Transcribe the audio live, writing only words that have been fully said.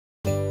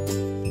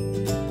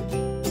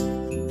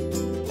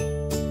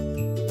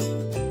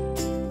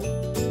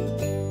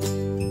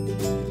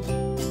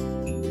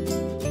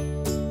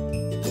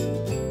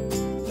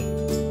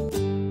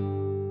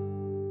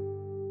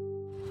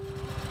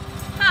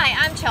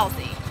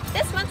Chelsea.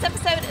 This month's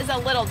episode is a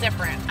little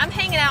different. I'm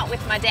hanging out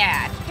with my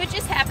dad, who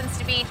just happens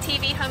to be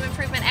TV home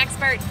improvement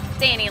expert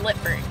Danny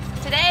Lipford.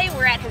 Today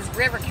we're at his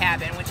river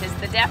cabin, which is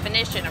the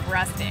definition of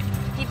rustic.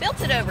 He built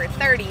it over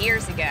 30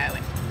 years ago,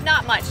 and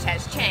not much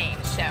has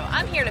changed, so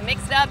I'm here to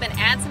mix it up and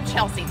add some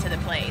Chelsea to the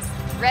place.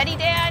 Ready,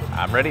 Dad?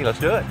 I'm ready, let's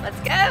do it. Let's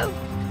go.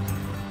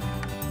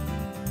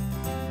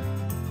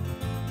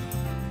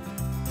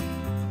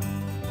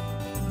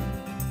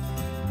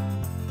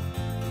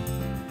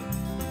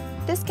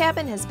 This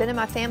cabin has been in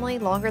my family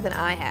longer than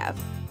I have.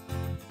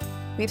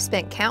 We've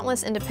spent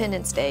countless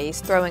Independence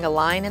Days throwing a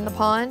line in the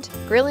pond,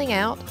 grilling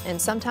out,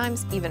 and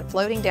sometimes even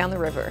floating down the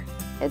river.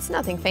 It's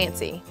nothing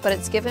fancy, but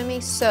it's given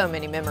me so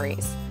many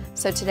memories.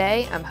 So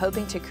today, I'm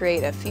hoping to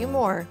create a few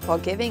more while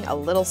giving a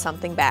little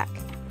something back.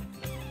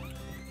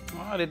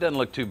 All right, it doesn't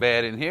look too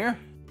bad in here.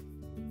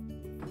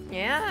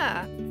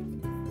 Yeah.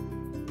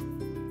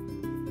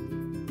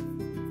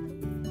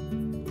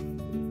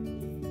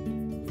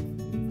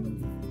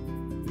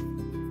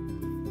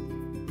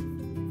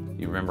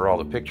 You remember all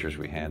the pictures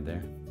we had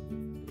there?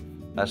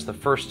 That's the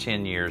first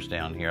 10 years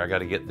down here. I got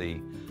to get the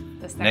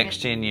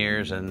next 10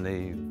 years and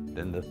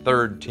then the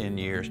third 10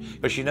 years.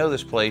 But you know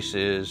this place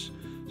is,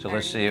 so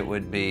let's see, it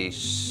would be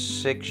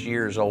 6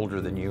 years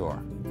older than you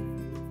are.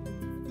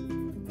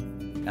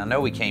 I know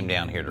we came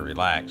down here to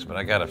relax, but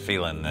I got a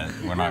feeling that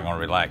we're not going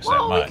to relax that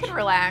much. Well, we can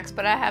relax,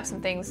 but I have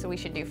some things that we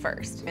should do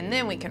first, and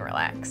then we can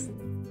relax.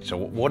 So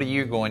what are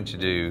you going to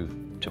do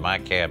to my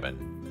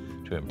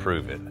cabin to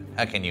improve it?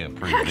 How can you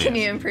improve it? How can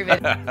you improve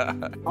it?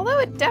 Although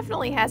it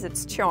definitely has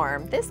its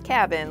charm, this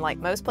cabin, like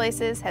most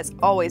places, has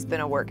always been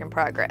a work in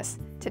progress.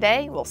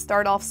 Today, we'll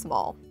start off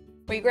small.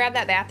 Will you grab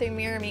that bathroom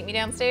mirror and meet me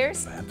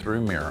downstairs?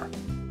 Bathroom mirror.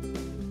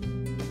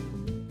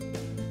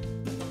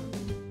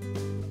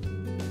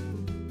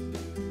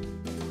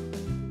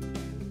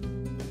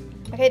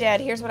 Okay,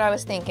 Dad, here's what I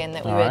was thinking,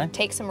 that we would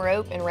take some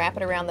rope and wrap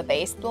it around the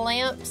base of the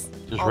lamps.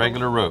 Just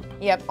regular rope?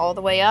 Yep, all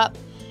the way up.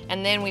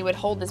 And then we would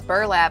hold this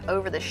burlap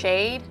over the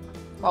shade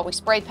while we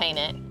spray paint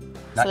it.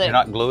 You're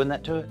not gluing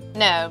that to it?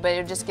 No, but it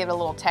would just give it a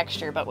little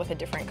texture, but with a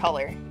different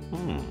color.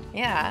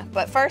 Yeah,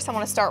 but first I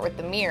want to start with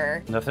the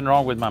mirror. Nothing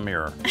wrong with my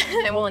mirror.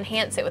 And we'll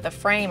enhance it with a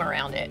frame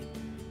around it.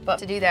 But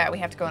to do that, we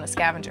have to go on a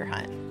scavenger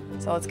hunt.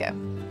 So let's go.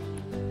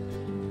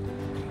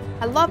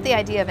 I love the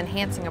idea of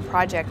enhancing a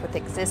project with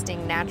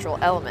existing natural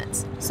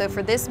elements. So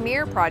for this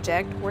mirror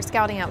project, we're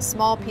scouting out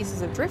small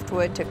pieces of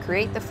driftwood to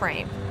create the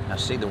frame. Now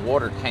see, the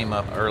water came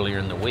up earlier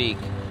in the week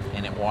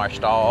and it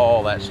washed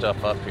all that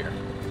stuff up here.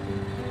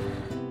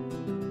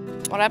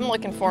 What I'm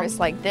looking for is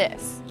like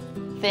this,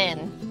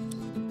 thin.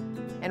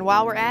 And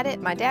while we're at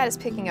it, my dad is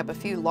picking up a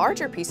few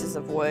larger pieces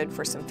of wood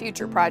for some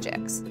future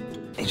projects.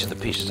 These are the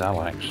pieces I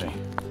like, see.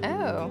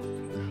 Oh,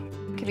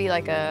 could be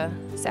like a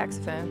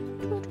saxophone.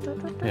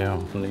 Yeah,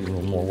 I need a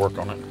little more work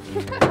on it.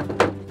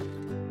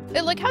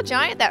 Hey, look how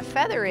giant that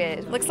feather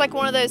is. Looks like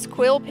one of those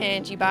quill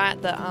pens you buy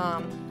at the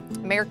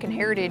American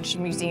Heritage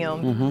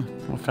Museum.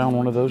 I found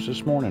one of those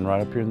this morning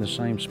right up here in the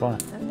same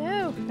spot. I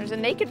know, there's a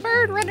naked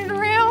bird running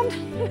around.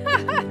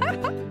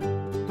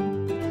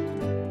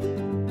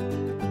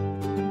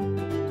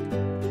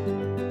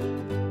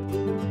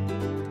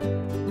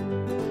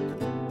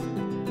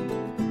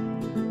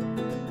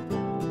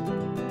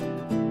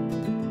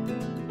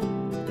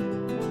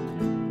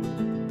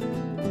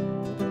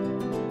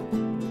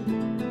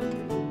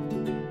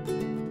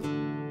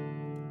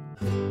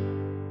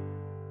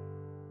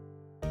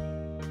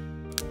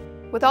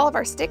 With all of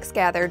our sticks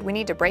gathered, we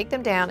need to break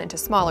them down into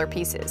smaller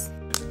pieces.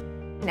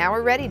 Now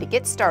we're ready to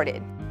get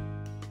started.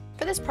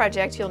 For this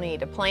project, you'll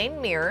need a plain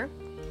mirror,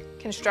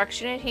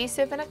 construction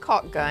adhesive and a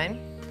caulk gun,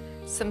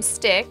 some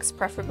sticks,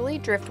 preferably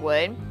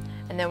driftwood,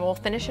 and then we'll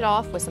finish it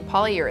off with some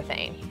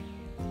polyurethane.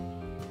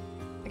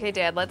 Okay,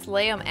 Dad, let's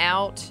lay them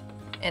out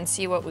and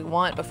see what we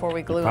want before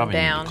we glue them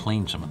down. Need to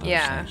clean some of those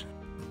things.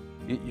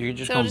 You're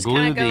just going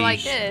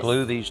to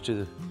glue these to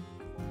the...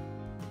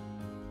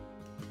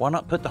 Why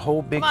not put the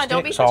whole big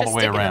sticks all the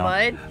way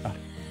around?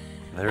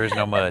 There is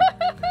no mud.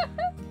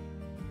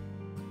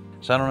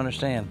 So I don't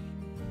understand.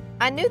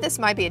 I knew this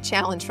might be a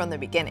challenge from the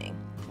beginning.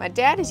 My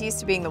dad is used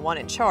to being the one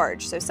in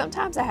charge, so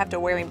sometimes I have to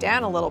wear him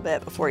down a little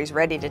bit before he's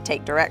ready to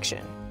take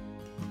direction.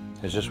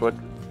 Is this what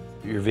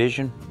your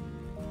vision?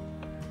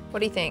 What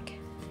do you think?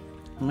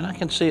 I mean, I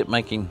can see it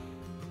making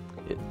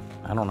it,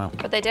 I don't know.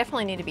 But they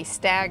definitely need to be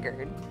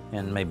staggered.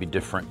 And maybe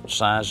different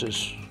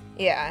sizes.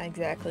 Yeah,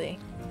 exactly.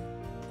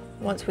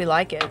 Once we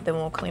like it, then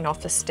we'll clean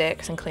off the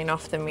sticks and clean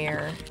off the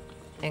mirror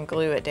and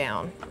glue it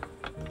down.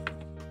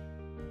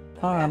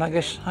 All right, I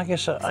guess I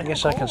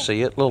can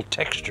see it. A little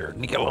texture.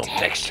 You get a little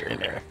texture in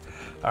there.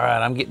 All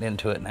right, I'm getting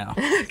into it now.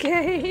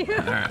 Okay.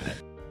 All right.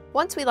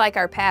 Once we like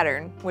our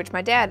pattern, which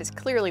my dad is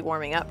clearly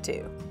warming up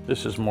to,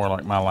 this is more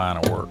like my line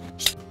of work.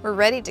 We're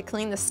ready to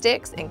clean the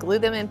sticks and glue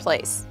them in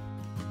place.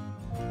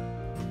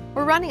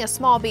 We're running a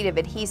small bead of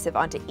adhesive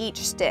onto each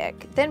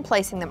stick, then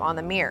placing them on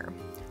the mirror.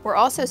 We're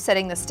also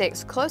setting the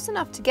sticks close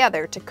enough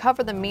together to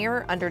cover the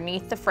mirror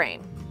underneath the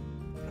frame.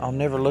 I'll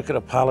never look at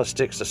a pile of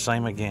sticks the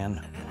same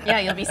again. Yeah,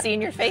 you'll be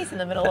seeing your face in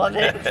the middle of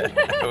it.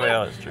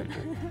 Well, it's true.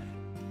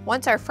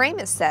 Once our frame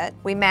is set,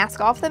 we mask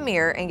off the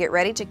mirror and get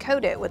ready to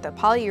coat it with a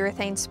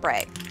polyurethane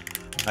spray.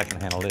 I can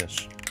handle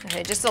this.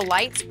 Okay, just a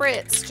light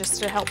spritz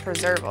just to help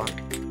preserve them.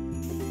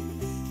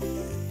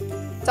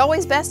 It's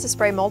always best to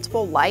spray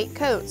multiple light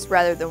coats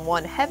rather than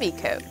one heavy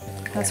coat.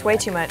 That's way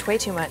too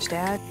much,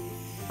 Dad.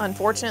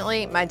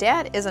 Unfortunately, my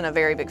dad isn't a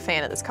very big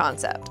fan of this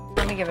concept.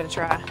 Let me give it a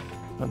try.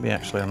 That'd be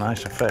actually a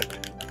nice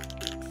effect.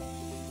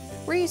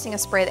 We're using a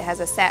spray that has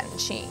a satin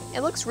sheen.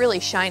 It looks really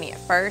shiny at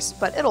first,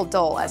 but it'll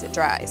dull as it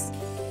dries.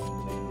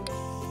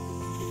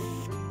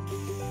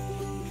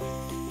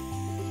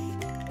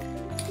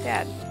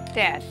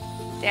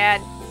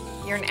 Dad,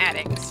 you're an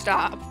addict.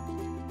 Stop.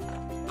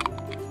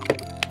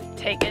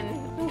 Taking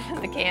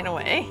the can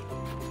away.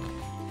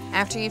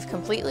 After you've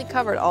completely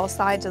covered all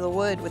sides of the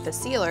wood with the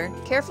sealer,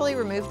 carefully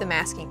remove the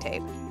masking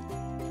tape.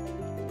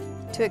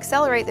 To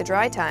accelerate the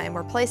dry time,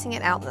 we're placing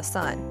it out in the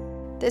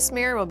sun. This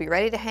mirror will be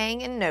ready to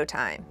hang in no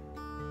time.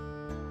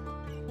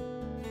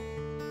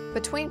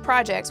 Between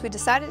projects, we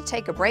decided to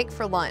take a break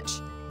for lunch.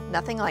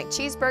 Nothing like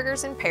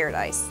cheeseburgers in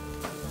paradise.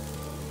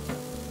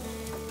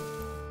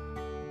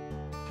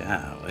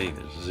 Golly,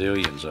 there's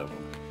zillions of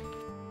them.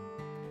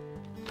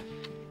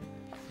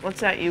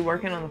 What's that, you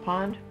working on the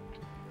pond?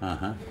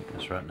 Uh-huh,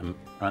 that's right in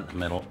the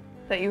middle.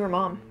 Is that you or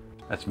Mom?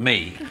 That's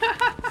me.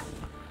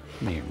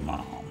 Me and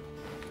Mom.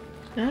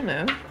 I don't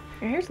know.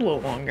 Your hair's a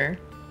little longer.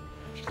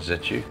 Is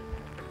that you?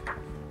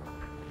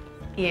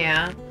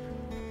 Yeah.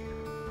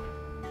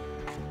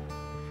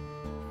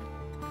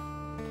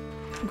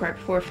 Right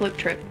before a float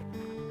trip.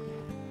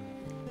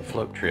 The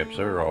float trips,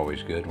 they were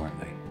always good, weren't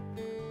they?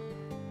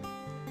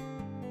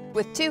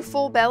 With 2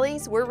 full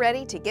bellies, we're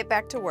ready to get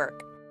back to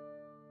work.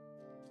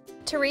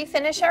 To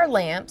refinish our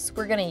lamps,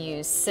 we're going to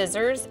use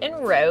scissors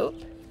and rope,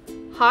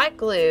 hot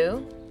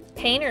glue,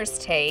 painter's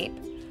tape,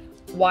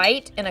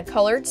 white and a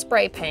colored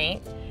spray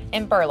paint,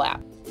 and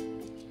burlap.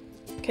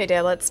 Okay,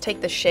 Dad, let's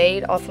take the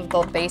shade off of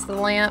the base of the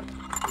lamp.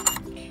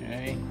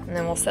 Okay. And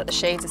then we'll set the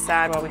shades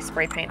aside while we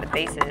spray paint the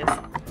bases.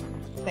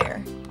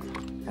 There.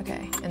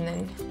 Okay, and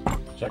then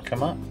Does that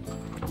come up?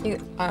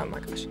 oh my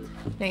gosh.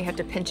 Now you have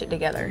to pinch it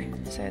together.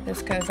 So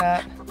this goes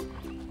up,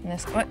 and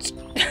this, what?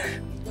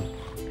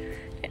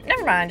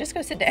 Never mind, just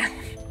go sit down.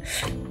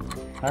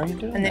 How are you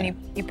doing And then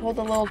that? you pull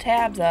the little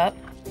tabs up,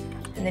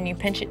 and then you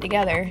pinch it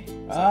together, so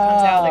it comes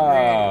out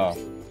of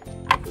the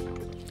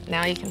grooves.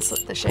 Now you can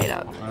slip the shade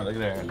up. Oh, look at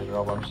there, I did it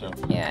all by myself.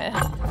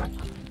 Yeah.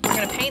 We're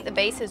gonna paint the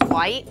bases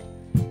white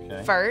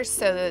first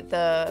so that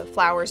the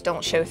flowers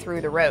don't show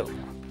through the rope.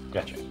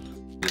 Gotcha.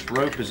 This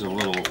rope is a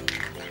little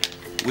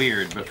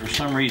weird, but for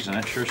some reason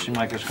it sure seemed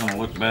like it's going to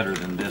look better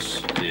than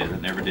this did.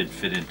 It never did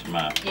fit into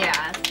my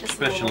Yeah.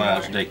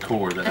 specialized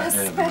decor that I have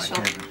in my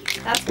cabinet.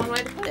 That's one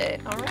way to put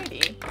it.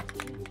 Alrighty.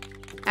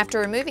 After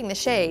removing the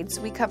shades,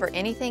 we cover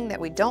anything that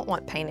we don't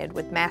want painted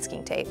with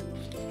masking tape.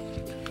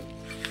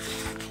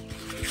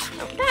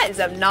 Oh, that is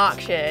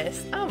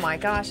obnoxious. Oh my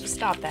gosh,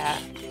 stop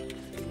that.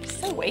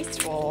 So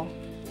wasteful.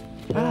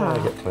 I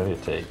got plenty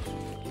of tape.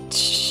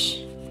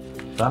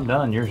 If I'm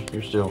done, you're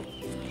still.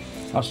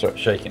 I'll start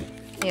shaking.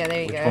 Yeah,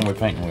 there you Which go. one we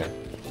painting with?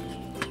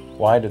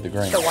 White or the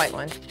green? The white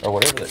one. Or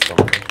whatever that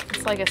color is.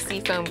 It's like a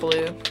seafoam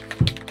blue.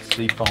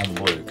 Seafoam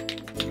blue.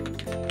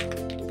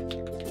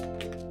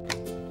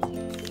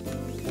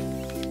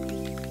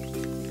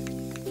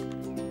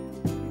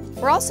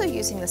 We're also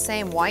using the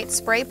same white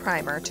spray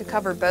primer to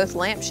cover both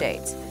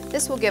lampshades.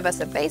 This will give us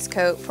a base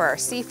coat for our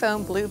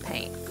seafoam blue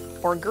paint,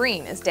 or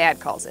green as Dad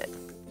calls it.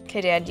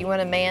 Okay, Dad, do you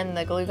want to man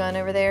the glue gun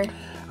over there?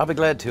 I'll be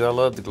glad to. I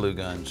love the glue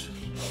guns.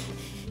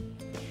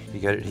 You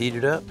got it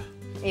heated up?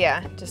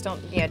 Yeah, just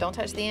don't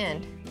touch the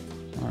end.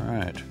 All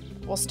right.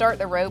 We'll start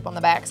the rope on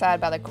the back side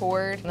by the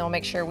cord, and then we'll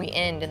make sure we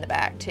end in the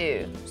back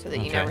too, so that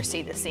you Okay. never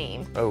see the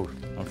seam. Oh,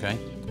 okay.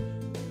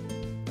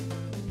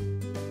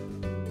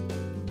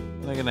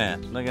 Look at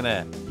that, look at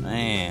that.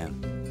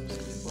 Man,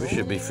 we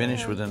should be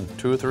finished within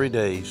 2 or 3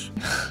 days.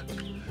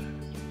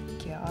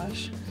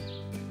 Gosh.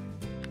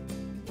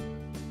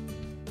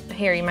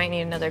 Here, you might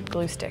need another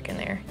glue stick in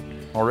there.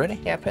 Already?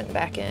 Yeah, put it in the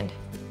back end.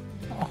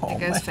 Oh, It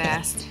goes man.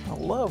 fast. I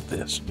love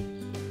this.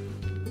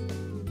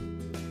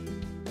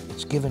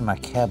 It's giving my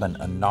cabin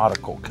a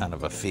nautical kind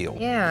of a feel.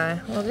 Yeah,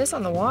 well, it is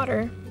on the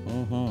water.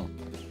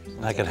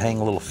 Mm-hmm. I could hang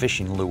little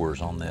fishing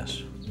lures on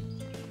this.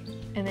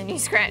 And then you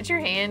scratch your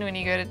hand when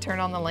you go to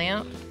turn on the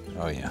lamp.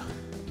 Oh yeah.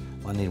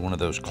 I need one of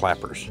those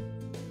clappers.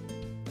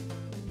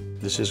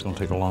 This is gonna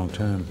take a long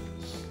time.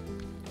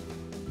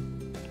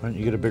 Why don't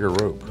you get a bigger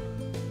rope?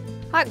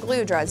 Hot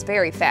glue dries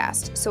very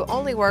fast, so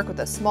only work with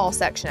a small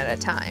section at a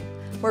time.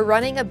 We're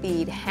running a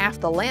bead half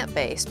the lamp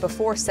base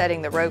before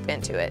setting the rope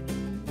into it.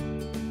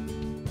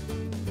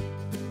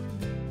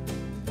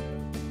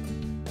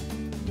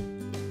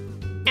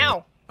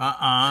 Ow!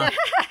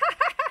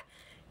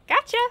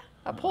 Gotcha!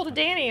 I pulled a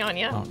Danny on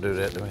you. Don't do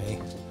that to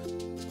me.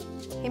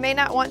 He may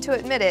not want to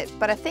admit it,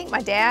 but I think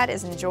my dad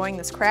is enjoying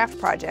this craft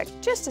project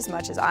just as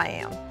much as I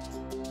am.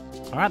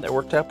 All right, that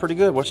worked out pretty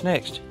good. What's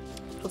next?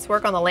 Let's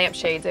work on the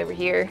lampshades over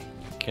here.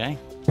 Okay.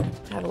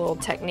 I have a little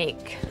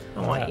technique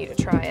I want you to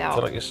try I out.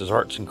 feel like this is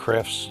arts and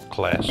crafts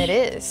class. It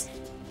is.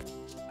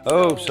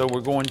 Oh, so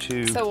we're going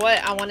to So what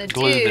I want to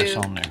glue do, this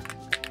on there.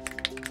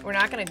 we're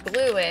not going to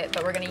glue it,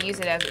 but we're going to use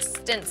it as a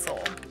stencil.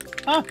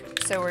 Huh.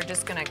 So we're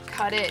just going to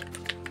cut it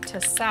to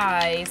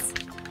size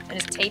and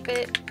just tape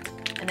it,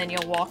 and then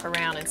you'll walk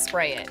around and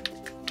spray it.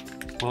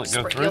 Will it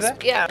go through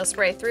that? Yeah, it'll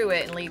spray through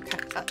it and leave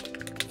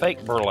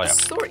Fake burlap.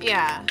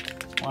 yeah.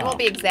 Wow. It won't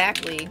be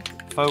exactly.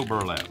 Faux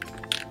burlap.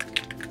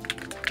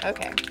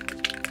 Okay.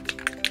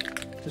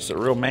 This is a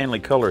real manly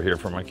color here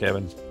for my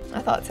cabin.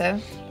 I thought so.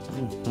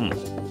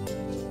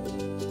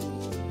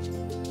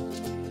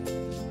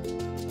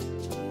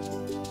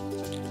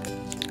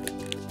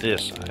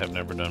 This I have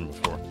never done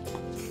before.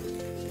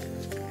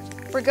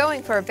 We're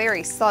going for a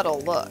very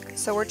subtle look,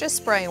 so we're just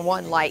spraying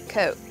one light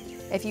coat.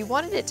 If you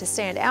wanted it to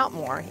stand out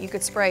more, you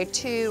could spray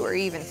 2 or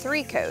even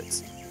 3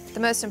 coats. The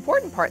most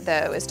important part,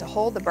 though, is to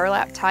hold the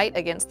burlap tight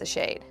against the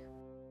shade.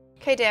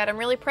 Okay, Dad, I'm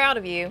really proud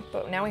of you,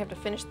 but now we have to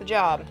finish the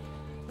job.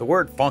 The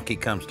word funky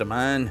comes to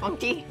mind.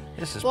 Funky?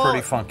 This is Well,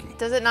 pretty funky.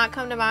 Does it not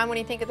come to mind when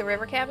you think of the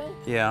river cabin?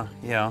 Yeah,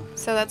 yeah.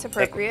 So that's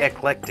appropriate.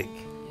 Eclectic.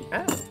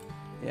 Oh.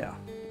 Yeah.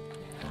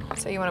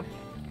 So you want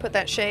to put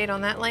that shade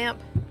on that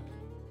lamp?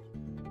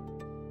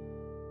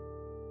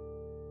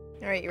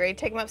 All right, you ready to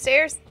take them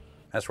upstairs?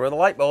 That's where the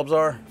light bulbs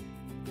are.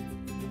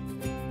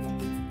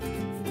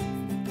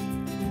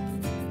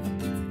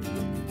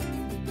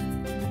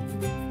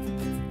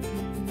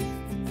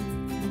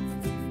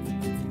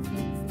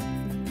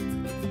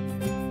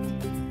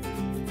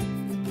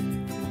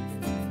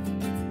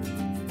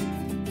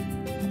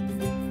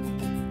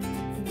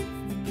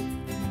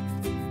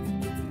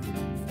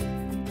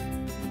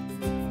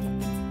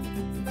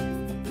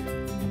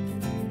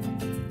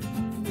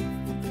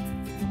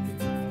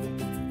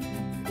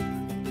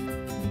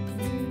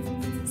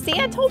 See,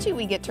 I told you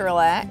we get to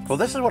relax. Well,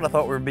 this is what I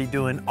thought we'd be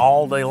doing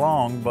all day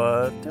long,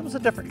 but it was a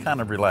different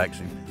kind of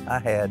relaxing. I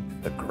had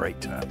a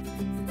great time.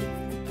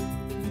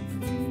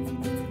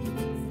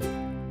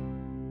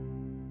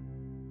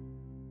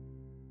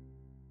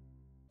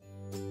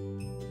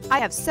 I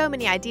have so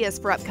many ideas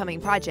for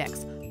upcoming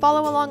projects.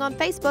 Follow along on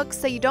Facebook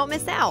so you don't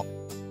miss out.